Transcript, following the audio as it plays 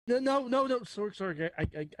No. Sorg.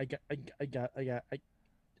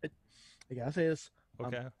 I gotta say this.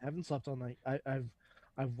 Okay. I haven't slept all night.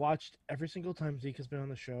 I've watched every single time Zeke has been on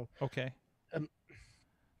the show. Okay. Um,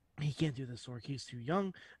 he can't do this, Sorg. He's too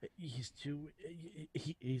young. He's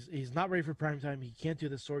not ready for prime time. He can't do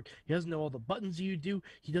this, Sorg. He doesn't know all the buttons you do.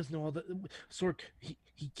 He doesn't know all the Sorg. He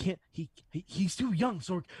can't. He's too young,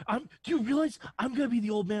 Sorg. Do you realize I'm gonna be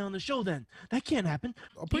the old man on the show? Then that can't happen.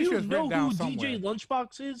 I'm Do pretty sure you it's written know down who DJ somewhere.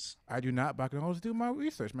 Lunchbox is? I do not, but I can always do my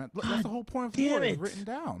research, man. Look, that's the God whole point of the damn board. It's it, written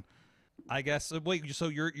down. I guess. Wait. So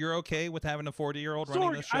you're okay with having a 40-year-old running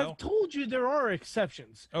Sorg. this show? I've told you there are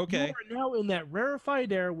exceptions. Okay. You are now in that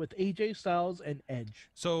rarefied air with AJ Styles and Edge.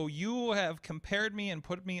 So you have compared me and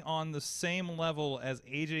put me on the same level as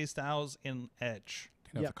AJ Styles in Edge.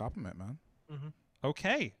 That's Yep. a compliment, man.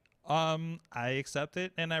 Okay. I accept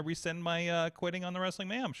it and I rescind my quitting on the Wrestling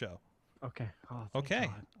Mayhem show. Okay. Oh, thank Okay.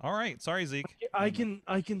 God. All right. Sorry, Zeke. I can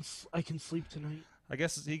sleep tonight. I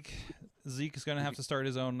guess Zeke is going to have to start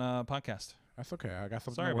his own podcast. That's okay. I got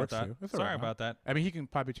something Sorry that about works that. too. It's all Sorry right, man. about that. I mean, he can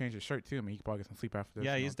probably change his shirt too. I mean, he can probably get some sleep after this.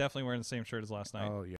 Yeah, you he's know? definitely wearing the same shirt as last night. Oh, yeah.